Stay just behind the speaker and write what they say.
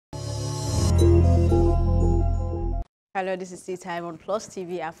Hello, this is Tea Time on Plus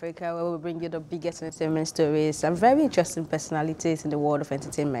TV Africa, where we bring you the biggest entertainment stories and very interesting personalities in the world of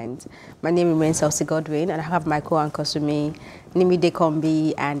entertainment. My name remains Elsie Godwin, and I have my co-anchors with me, Nimide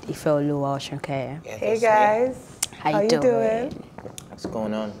Kombi and Ifeoluwa Oshunkeye. Yeah, hey guys, how you doing? What's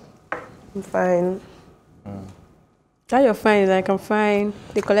going on? I'm fine. How you're fine? Like I'm fine.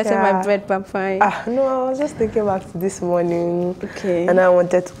 They collected my bread, but I'm fine. No, I was just thinking back to this morning. Okay. And I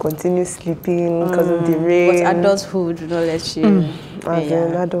wanted to continue sleeping because of the rain. But adulthood do not let you. As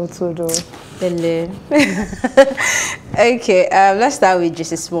in adulthood, though. Okay, let's start with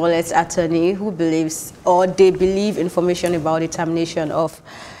Justice Smollett's attorney, who believes, or they believe, information about the termination of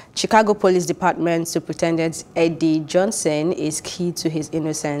Chicago Police Department Superintendent Eddie Johnson is key to his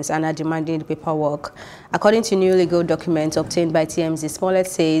innocence and are demanding the paperwork. According to new legal documents obtained by TMZ, Smollett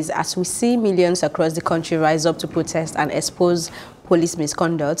says, as we see millions across the country rise up to protest and expose police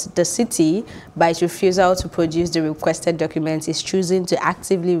misconduct, the city, by its refusal to produce the requested documents, is choosing to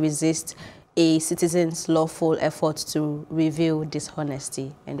actively resist a citizen's lawful effort to reveal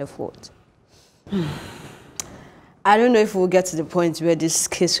dishonesty. End of quote. I don't know if we'll get to the point where this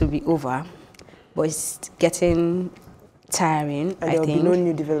case will be over, but it's getting tiring, and there will be no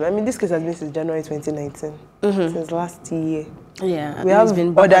new development. I mean, this case has been since January 2019, since last year. Yeah, we have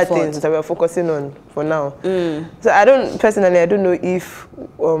other things that we're focusing on for now. So I don't know if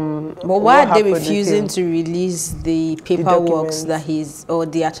but why are they refusing to release the paperwork that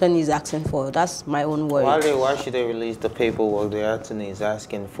the attorney is asking for? That's my own worry. Why should they release the paperwork the attorney is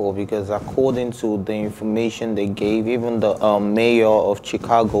asking for? Because according to the information they gave, even the mayor of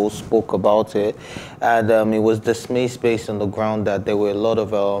Chicago spoke about it, and it was dismissed based on the ground that there were a lot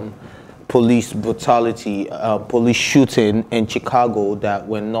of police brutality, police shooting in Chicago that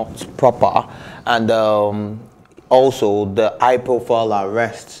were not proper, and also the high-profile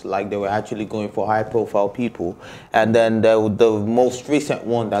arrests, like they were actually going for high-profile people. And then the most recent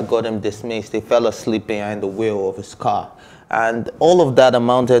one that got him dismissed, they fell asleep behind the wheel of his car. And all of that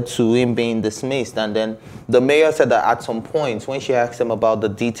amounted to him being dismissed. And then the mayor said that at some point, when she asked him about the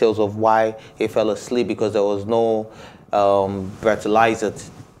details of why he fell asleep, because there was no breathalyzer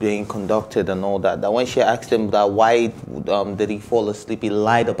being conducted and all that, that when she asked him that why did he fall asleep, he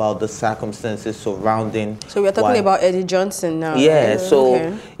lied about the circumstances surrounding. So we're talking about Eddie Johnson now. Yeah,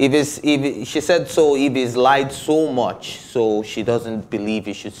 so she said, so if he's lied so much, so she doesn't believe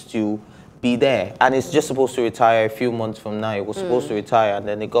he should still be there. And it's just supposed to retire a few months from now. It was supposed to retire, and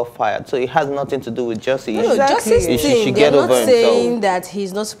then he got fired. So it has nothing to do with Jussie. No, Justice thing, they're not saying that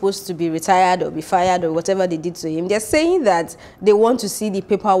he's not supposed to be retired or be fired or whatever they did to him. They're saying that they want to see the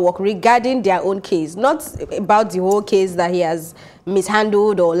paperwork regarding their own case, not about the whole case that he has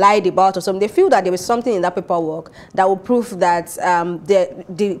mishandled or lied about or something. They feel that there was something in that paperwork that will prove that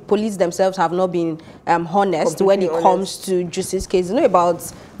the police themselves have not been honest when it comes to Justice's case. It's not about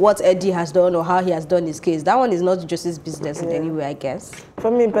what Eddie has done or how he has done his case. That one is not Justice's business in any way, I guess.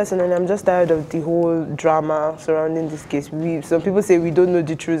 For me personally, I'm just tired of the whole drama surrounding this case. Some people say we don't know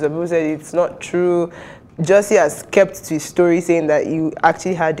the truth. Some people say it's not true. Jussie has kept to his story saying that you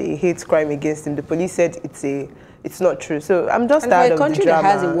actually had a hate crime against him. The police said it's not true. So I'm just tired of the drama. For a country that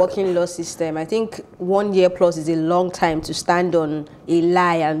has a working law system, I think 1 year plus is a long time to stand on a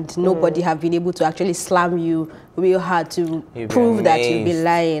lie, and nobody have been able to actually slam you real hard to prove that you've been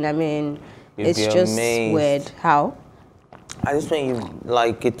lying. I mean, it's just weird. How? I just mean,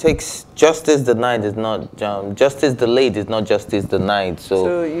 like, it takes justice denied is not justice delayed is not justice denied.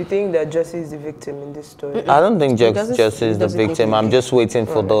 So you think that Jussie is the victim in this story? I don't think Jussie is the victim. I'm just waiting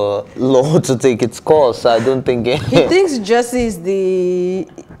for the law to take its course. I don't think he thinks Jussie is the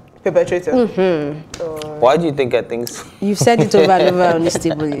perpetrator. Why do you think I think so? You've said it over and over on this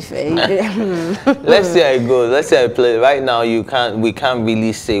table. Let's see how it goes. Let's see how it plays. Right now, we can't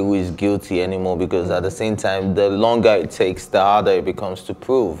really say who is guilty anymore, because at the same time, the longer it takes, the harder it becomes to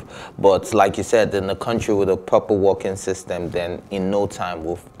prove. But like you said, in a country with a proper working system, then in no time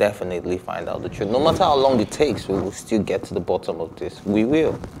we'll definitely find out the truth. No matter how long it takes, we will still get to the bottom of this. We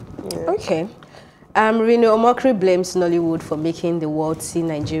will. Yeah. Okay. Reno Omokri blames Nollywood for making the world see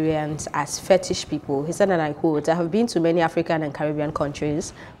Nigerians as fetish people. He said, and I quote, "I have been to many African and Caribbean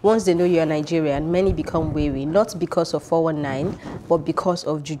countries. Once they know you are Nigerian, many become wary, not because of 419, but because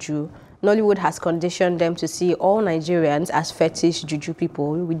of juju. Nollywood has conditioned them to see all Nigerians as fetish juju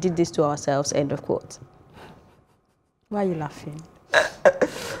people. We did this to ourselves," end of quote. Why are you laughing?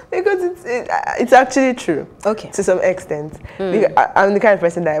 Because it's actually true. Okay. To some extent. Because I'm the kind of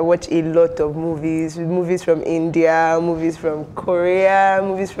person that I watch a lot of movies from India, movies from Korea,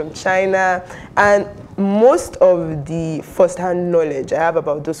 movies from China, and most of the first-hand knowledge I have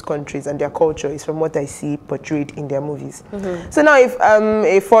about those countries and their culture is from what I see portrayed in their movies. So now if I'm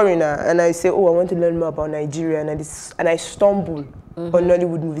a foreigner and I say, oh, I want to learn more about Nigeria, and I stumble on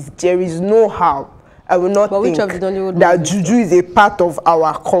Nollywood movies, there is no how I will not think that juju is a part of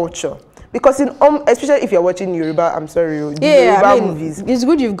our culture. Because in especially if you're watching Yoruba, I'm sorry, Yoruba movies, it's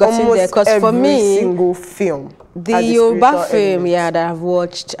good you've gotten there, because for me, single film, the Yoruba film, that I've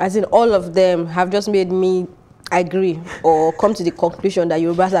watched, as in all of them, have just made me agree or come to the conclusion that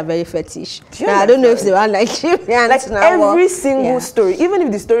Yorubas are very fetish. I don't know if they are Nigerians. Like every single story, even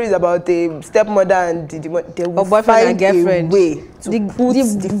if the story is about a stepmother and they will boyfriend and girlfriend, the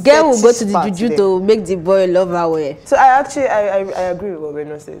girl will go to the juju to make the boy love her way. So I agree with what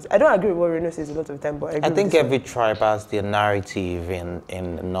Reno says. I don't agree with what Reno says a lot of the time, but I think every tribe has their narrative in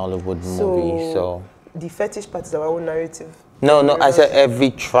Nollywood movie. So the fetish part is our own narrative. No, I said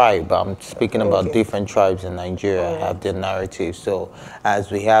every tribe. I'm speaking about different tribes in Nigeria have their narrative. So as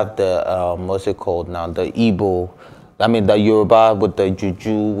we have the, what's it called now, the Igbo, I mean the Yoruba with the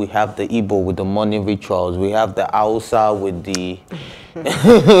juju, we have the Igbo with the money rituals, we have the Hausa with the,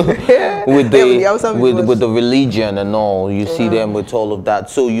 with the religion and all. You see them with all of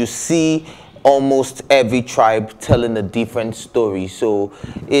that. So you see almost every tribe telling a different story. So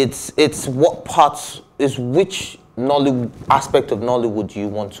it's what parts, is which aspect of Nollywood you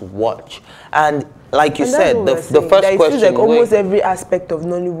want to watch. And like you said, the first question, like almost every aspect of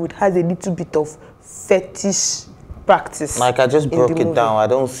Nollywood has a little bit of fetish practice. Like I just broke it down. I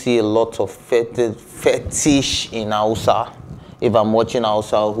don't see a lot of fetish in Hausa. If I'm watching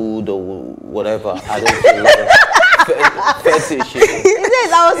Hausa Hood or whatever, I don't see a lot of fetish. It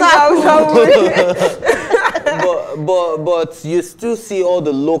is Hausa but you still see all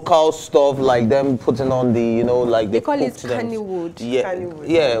the local stuff, like them putting on the, you know, like they call it Kannywood.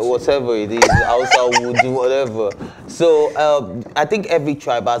 Yeah, whatever it is, Hausa wood, whatever. So I think every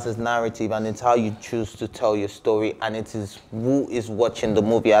tribe has its narrative, and it's how you choose to tell your story, and it is who is watching the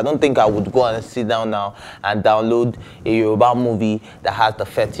movie. I don't think I would go and sit down now and download a Yoruba movie that has the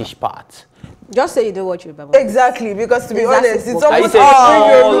fetish part. Just say you don't watch Yoruba movies. Exactly, because to be honest, it's almost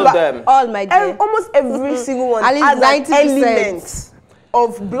all of them. All my day. Almost every single one has an element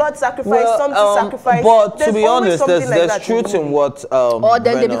of blood sacrifice, sacrifice. But to be honest, there's truth in what. Or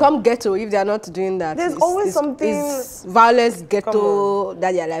then they become ghetto if they are not doing that. There's always something. It's violence, ghetto,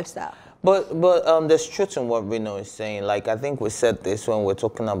 that's their lifestyle. But there's truth in what Reno is saying. Like, I think we said this when we're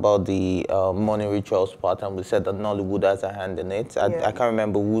talking about the money rituals part, and we said that Nollywood has a hand in it. I can't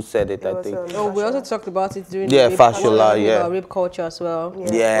remember who said it. I think. We also talked about it during Fashola, rape culture as well.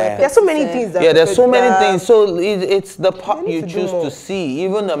 There's so many things. There's so many things. So it's the part you choose to see.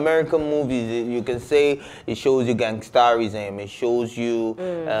 Even American movies, you can say it shows you gangsterism. It shows you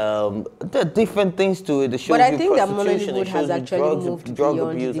the different things to it. It shows but I think that Nollywood has actually moved drug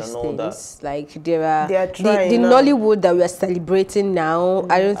beyond abuse these and all things. that. Like there are the now. Nollywood that we are celebrating now.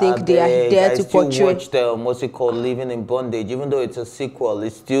 I don't think they are there to portray. I still watch what's it called, Living in Bondage. Even though it's a sequel,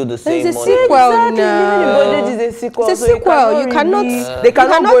 it's still the same. It's a sequel. Living in Bondage is a sequel. It's a sequel. You cannot. They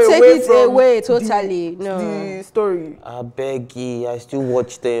cannot take it away totally. The story. I beg you. I still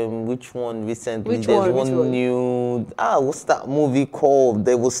watch them. Which one recently? There's one new. What's that movie called?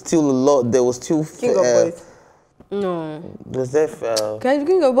 There was still a lot. There was still King of Boys. No. Was there?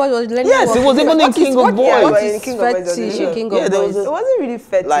 King of Boys was yes, it was even in King of Boys. King of Boys. It wasn't really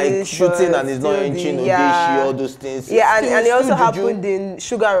fetish. Like shooting and it's not in Chinodeshi, all those things. Yeah, and it also happened in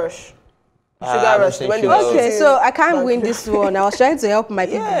Sugar Rush. Okay, so I can't win this one. I was trying to help my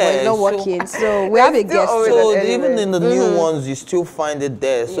people, but it's not working. So we have a guest. So even in the new ones, you still find it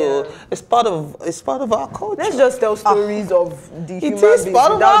there. So it's part of our culture. Let's just tell stories of the human beings. It is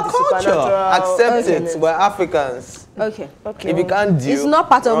part of our culture. Accept it. We're Africans. Okay. If you can't deal, it's not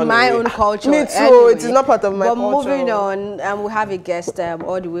part of my own culture. Me too. Anyway. It is not part of my culture. But moving on, we have a guest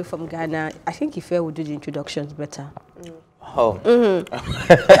all the way from Ghana. I think Ife will do the introductions better. Oh.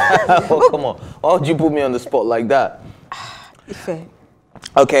 Come on. Why would you put me on the spot like that? Ife.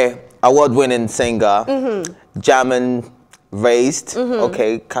 Okay. Award-winning singer. German raised.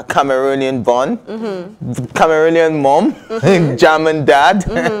 Okay. Cameroonian born. Cameroonian mom. German dad.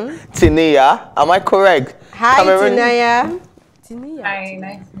 Tinia. Am I correct? Hi, Tinia. Hi,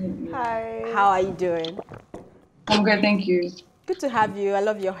 nice to meet you. Hi. How are you doing? I'm good, thank you. Good to have you. I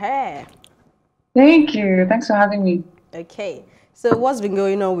love your hair. Thank you. Thanks for having me. Okay. So what's been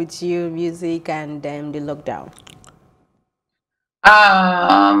going on with you, music, and the lockdown?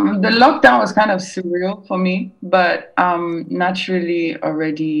 The lockdown was kind of surreal for me, but naturally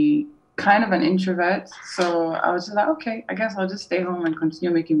already kind of an introvert. So I was just like, okay, I guess I'll just stay home and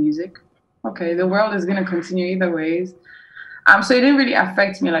continue making music. okay, the world is going to continue either ways. So it didn't really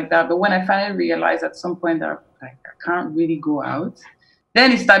affect me like that. But when I finally realized at some point that like I can't really go out,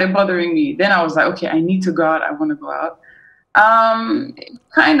 then it started bothering me. Then I was like, okay, I need to go out. I want to go out.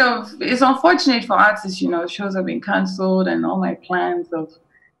 Kind of, it's unfortunate for artists, you know, shows have been cancelled and all my plans of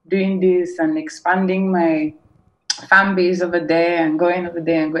doing this and expanding my fan base over there and going over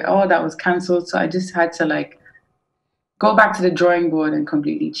there and going, oh, that was cancelled. So I just had to like go back to the drawing board and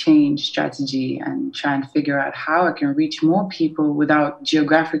completely change strategy and try and figure out how I can reach more people without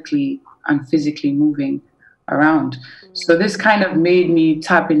geographically and physically moving around. So this kind of made me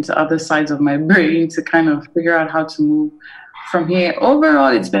tap into other sides of my brain to kind of figure out how to move from here.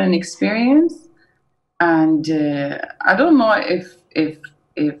 Overall, it's been an experience, and I don't know if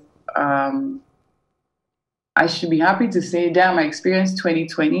I should be happy to say, damn, I experienced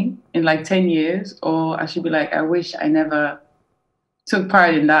 2020 in like 10 years, or I should be like, I wish I never took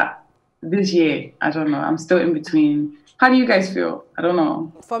part in that this year. I don't know. I'm still in between. How do you guys feel? I don't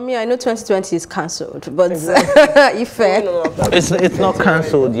know. For me, I know 2020 is cancelled, but if it's not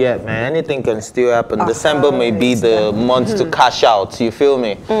cancelled yet, man. Anything can still happen. December may be the month to cash out. You feel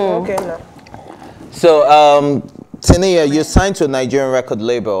me? Okay, no. So, Tania, you signed to a Nigerian record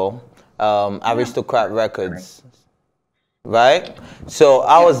label, Aristocrat Records, right? So,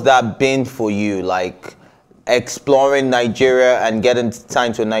 how has that been for you? Like, exploring Nigeria and getting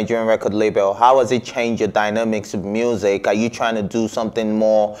signed to a Nigerian record label, how has it changed your dynamics of music? Are you trying to do something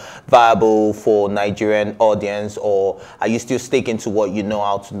more viable for Nigerian audience, or are you still sticking to what you know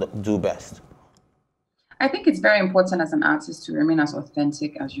how to do best? I think it's very important as an artist to remain as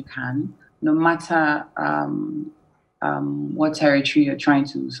authentic as you can, no matter what territory you're trying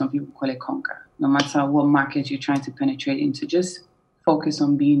to, some people call it conquer, no matter what market you're trying to penetrate into. Just focus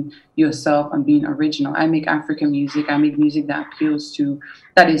on being yourself and being original. I make African music. I make music that appeals to,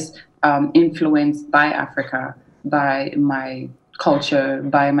 that is influenced by Africa, by my culture,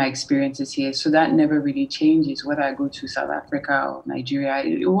 by my experiences here. So that never really changes, whether I go to South Africa or Nigeria.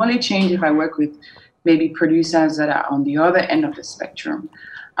 It will only change if I work with maybe producers that are on the other end of the spectrum.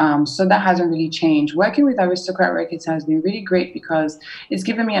 So that hasn't really changed. Working with Aristocrat Records has been really great because it's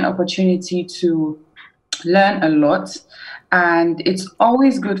given me an opportunity to learn a lot. And it's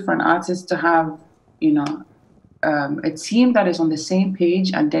always good for an artist to have, you know, a team that is on the same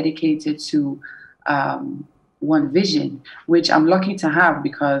page and dedicated to one vision, which I'm lucky to have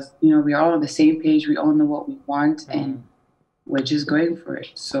because, you know, we're all on the same page. We all know what we want and we're just going for it.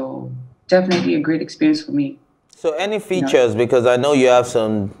 So definitely a great experience for me. So any features, because I know you have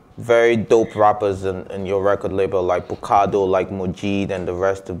some very dope rappers in your record label, like Bukado, like Mojid and the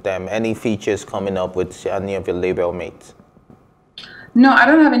rest of them. Any features coming up with any of your label mates? No, I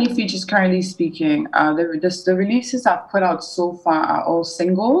don't have any features currently speaking. The releases I've put out so far are all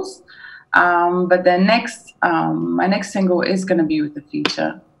singles. But the next, my next single is gonna be with a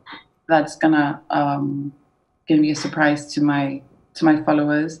feature. That's gonna be a surprise to my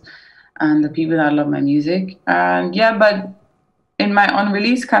followers and the people that love my music. And yeah, but in my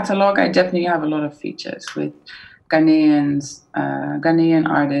unreleased catalog, I definitely have a lot of features with Ghanaians, Ghanaian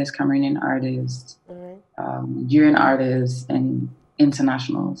artists, Cameroonian artists, Nigerian artists, and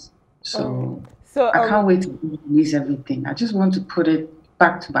internationals. So I can't wait to release everything. I just want to put it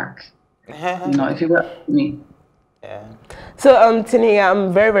back to back. You know, if it were me. Yeah. So Tania,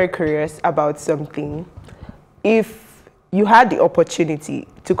 I'm very, very curious about something. If you had the opportunity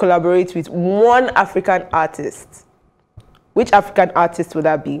to collaborate with one African artist, which African artist would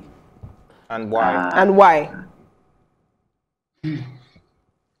that be? And why? And why?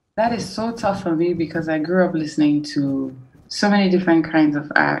 That is so tough for me because I grew up listening to so many different kinds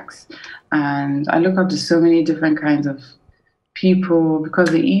of acts, and I look up to so many different kinds of people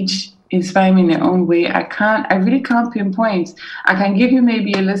because they each inspire me in their own way. I really can't pinpoint. I can give you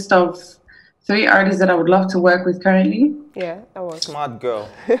maybe a list of 3 artists that I would love to work with currently. Yeah, that was smart girl.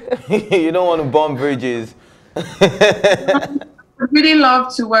 You don't want to burn bridges. I really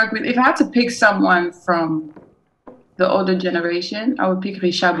love to work with. If I had to pick someone from the older generation, I would pick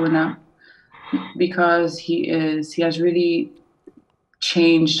Richard Bona because he has really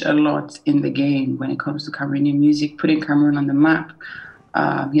changed a lot in the game when it comes to Cameroonian music, putting Cameroon on the map.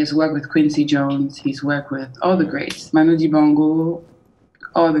 He has worked with Quincy Jones. He's worked with all the greats, Manu Dibango,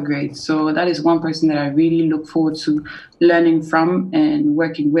 all the greats. So that is one person that I really look forward to learning from and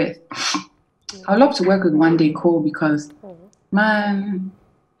working with. I'd love to work with One Day Cole because, man,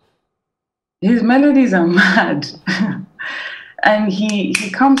 his melodies are mad. And he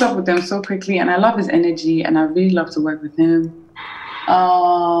comes up with them so quickly, and I love his energy, and I really love to work with him.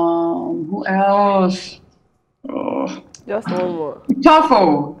 Who else? Oh. Just one more.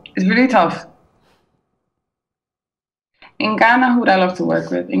 Toffo. It's really tough. In Ghana, who would I love to work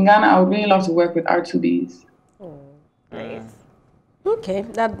with? In Ghana, I would really love to work with R2Bs. Nice. Okay,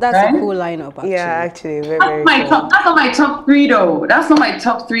 that's Right? a cool lineup, actually. Yeah, actually, very, That's very my cool. top. That's not my top three though. That's not my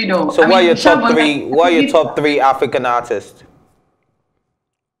top three though. So I what are mean, your top Shabana- three? What are your top three African artists?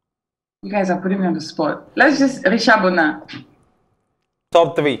 You guys are putting me on the spot. Let's just Rishabona.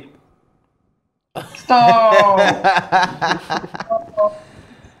 Top three. Stop.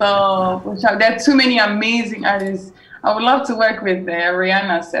 Stop. There are too many amazing artists. I would love to work with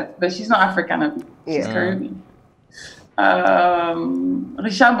Rihanna Seth, but she's not African. She's Caribbean.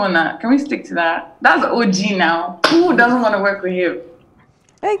 Rishabona, can we stick to that? That's OG now. Who doesn't want to work with you?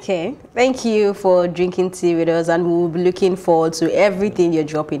 Okay, thank you for drinking tea with us, and we'll be looking forward to everything you're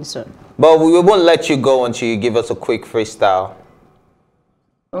dropping soon. But we won't let you go until you give us a quick freestyle.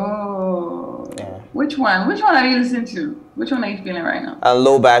 Oh. Yeah. Which one? Which one are you listening to? Which one are you feeling right now? And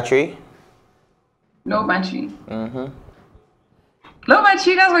low battery. Low battery. Low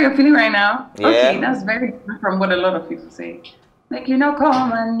battery, that's what you're feeling right now? Yeah. Okay, that's very different from what a lot of people say. Like, you know, call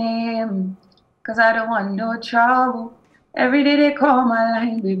my name, cause I don't want no trouble. Every day they call my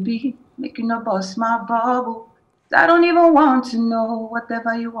line, baby, make you no bust my bubble. I don't even want to know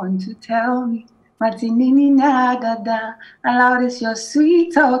whatever you want to tell me. Martinini na da da, allow this your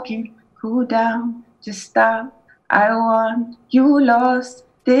sweet talking. Cool down, just stop. I want you lost.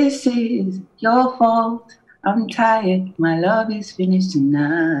 This is your fault. I'm tired. My love is finished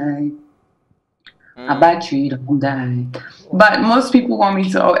tonight. A battery don't die. But most people want me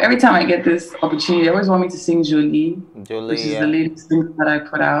to. Oh, every time I get this opportunity, they always want me to sing Jolie, which is the latest thing that I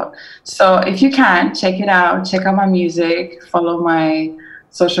put out. So if you can, check it out. Check out my music. Follow my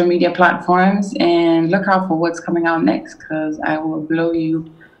social media platforms and look out for what's coming out next, because I will blow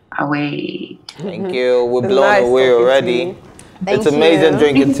you away. Thank you. We're blown Nice away talking to already. you. It's Thank amazing you.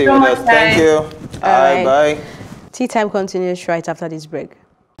 drinking tea so with much, us. Thank guys. you. All right. Bye. Tea time continues right after this break.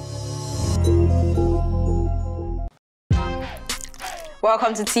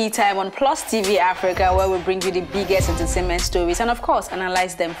 Welcome to Tea Time on Plus TV Africa, where we bring you the biggest entertainment stories and, of course,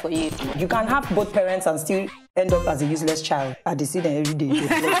 analyze them for you. You can have both parents and still end up as a useless child. I see them every day.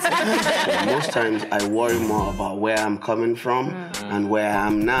 Most times I worry more about where I'm coming from and where I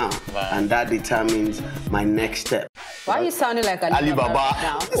am now. And that determines my next step. Why are you sounding like Alibaba.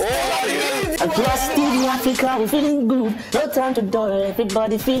 now? Plus TV Africa, we're feeling good. No time to dull,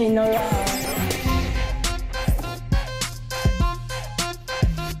 everybody feeling alright.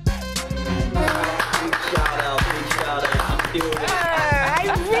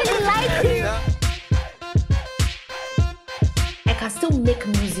 I can still make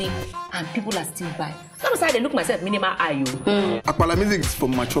music and people are still buying. Sometimes I look myself minimal IU. Akpala music is for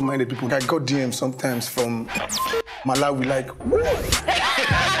mature-minded people. I got DMs sometimes from Malawi, like,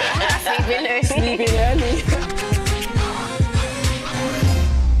 Sleeping early.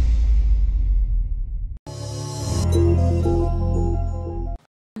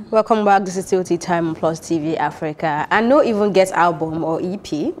 Welcome back. This is still Tea Time on Plus TV Africa. And No Even Get album or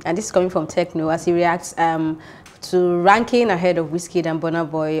EP, and this is coming from Techno as he reacts to ranking ahead of Wizkid and Burna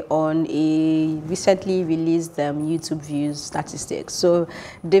Boy on a recently released YouTube views statistics. So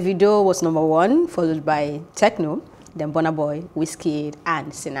Davido was #1, followed by Techno, then Burna Boy, Wizkid,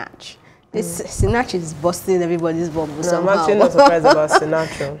 and Sinach. This Sinach is busting everybody's bubble somehow. I'm actually not surprised about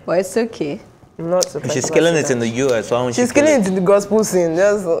Sinatra. But it's okay. I'm not surprised. She's about killing it Sinatra. in the US. Why won't she She's kill killing it in the gospel scene.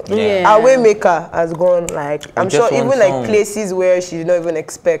 Just Yeah. Our Waymaker has gone like I'm Just sure one even song. like places where she did not even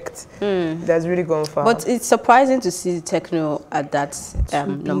expect. That's really gone far. But it's surprising to see Techno at that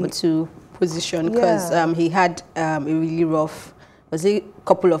 #2 position, because he had a really rough, was it a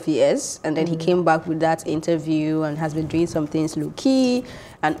couple of years, and then he came back with that interview and has been doing some things low key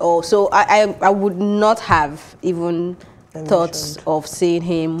and all. So I would not have even thoughts of seeing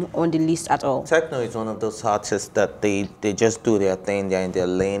him on the list at all. Techno is one of those artists that they just do their thing. They're in their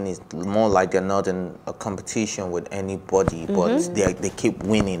lane. It's more like they're not in a competition with anybody, but they keep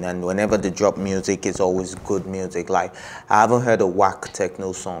winning. And whenever they drop music, it's always good music. Like, I haven't heard a whack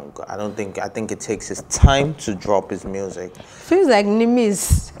techno song. I think it takes his time to drop his music. Feels like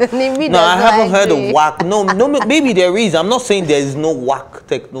Nimi's. Nimi No, I does haven't like heard the- a whack. No, maybe there is. I'm not saying there is no whack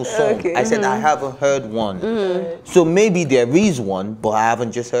techno song. Okay. I said I haven't heard one. So maybe maybe there is one, but I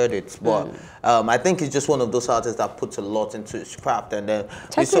haven't just heard it. But I think it's just one of those artists that puts a lot into his craft. And then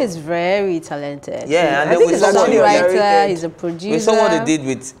Tekno is very talented. yeah, and I then think we he's saw actually songwriter, he's a producer. we saw what they did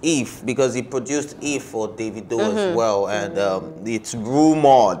with Eve, because he produced Eve for Davido as well, and it's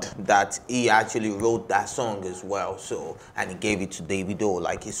rumored that he actually wrote that song as well. So, and he gave it to Davido,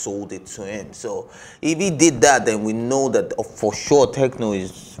 like he sold it to him. So, if he did that, then we know that for sure Tekno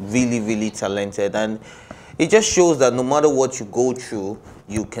is really, really talented, and it just shows that no matter what you go through,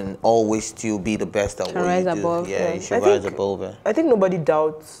 you can always still be the best at what you do. Above, yeah, you should rise above it. I think nobody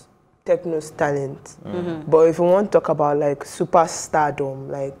doubts Tekno's talent, but if you want to talk about like superstardom,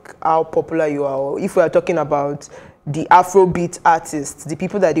 like how popular you are, or if we are talking about the Afrobeat artists, the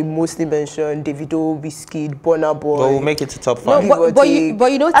people that they mostly mention, Davido, Wizkid, Burna Boy. But we'll make it to top 5. No, but you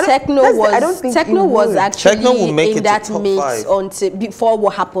know, Tekno was actually in that mix until before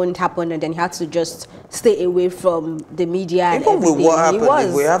what happened, and then he had to just stay away from the media. And even with what happened,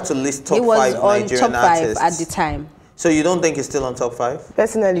 if we have to list top 5 on Nigerian top 5 artists at the time. So you don't think he's still on top 5?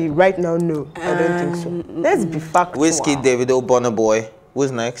 Personally, right now, no, I don't think so. Let's be factual. Wizkid, Davido, Burna Boy.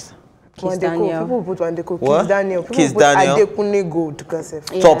 Who's next? Kiss Daniel. People put Wandeko. What? Kiss Daniel. People Kiss put Daniel. Adekune Gold.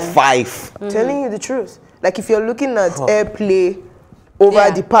 Top 5. Telling you the truth. Like if you're looking at airplay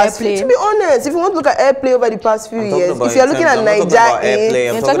over the past few, to be honest, if you want to look at airplay over the past few years, if you're looking at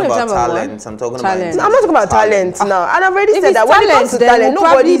Nigeria, I'm talking about talent. I'm talking about I'm not talking about talent now. And I've already said that when it comes to talent,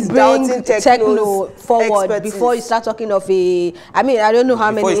 nobody's doubting Tekno forward before you start talking of a. I mean, I don't know how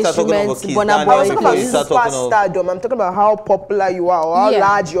many instruments Burna Boy plays. I'm talking about superstardom. I'm talking about how popular you are or how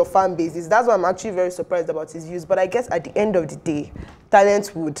large your fan base is. That's why I'm actually very surprised about his views. But I guess at the end of the day,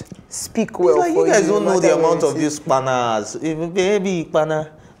 talent would speak well for you. You guys don't know the amount of these spanners. Baby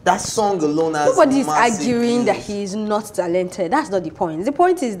spanner. That song alone has nobody's arguing that he is not talented. That's not the point. The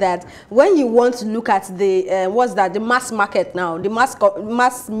point is that when you want to look at the the mass market now, the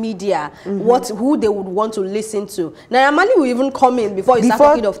mass media, who they would want to listen to. Now, Amali will even come in before you start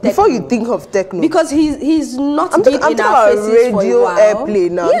talking of Tekno. Before you think of Tekno, because he's not been in our faces for a while. Airplay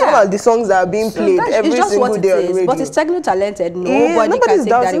now. I'm talking about the songs that are being played every single day on radio. But he's Tekno talented. Nobody can take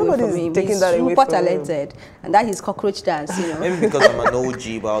that away from him. He's super talented, and that is cockroach dance. You know. Maybe because I'm an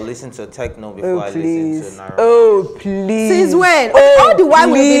OG, but I'll listen to Tekno before I listen to Naira. Oh, please. Since when? All the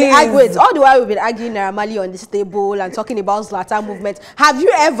while we've been arguing Naira Marley on this table and talking about Zlatan movement. Have you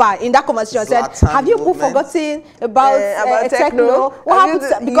ever, in that conversation, said, have you forgotten about Tekno? What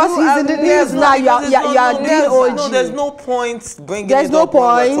happened? Because he's in the news now, you are doing OG. No, there's no point bringing it up when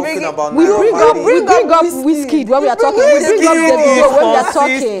we're talking about We bring up Wizkid when we are talking. We bring up Davido when we are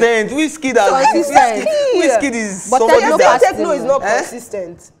talking. Wizkid is but Tekno is not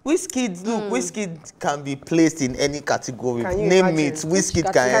consistent. Wizkid, look, Wizkid can be placed in any category. Name it,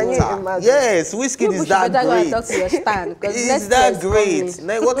 Wizkid can enter. Yes, Wizkid is that great. He's that great.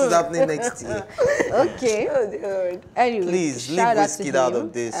 What is happening next year? Okay. Anyway, please leave Wizkid out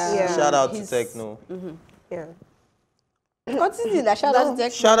of this. Shout out to Tekno. Yeah.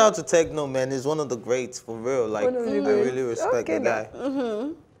 Shout out to Tekno, man. He's one of the greats for real. Like I really respect the guy.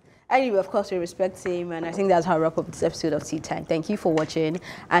 Anyway, of course, we respect him, and I think that's how we wrap up this episode of Tea Time. Thank you for watching,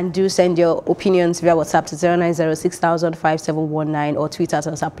 and do send your opinions via WhatsApp to 09060005719 or tweet at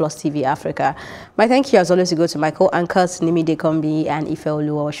us at +TV Africa. My thank you, as always, to go to my co-anchors, Nimi Dekombi and Ife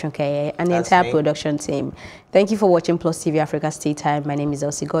Oluwa Oshunkeye, and the entire production team. Thank you for watching +TV Africa's Tea Time. My name is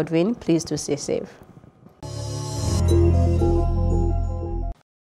Elsie Godwin. Please do stay safe.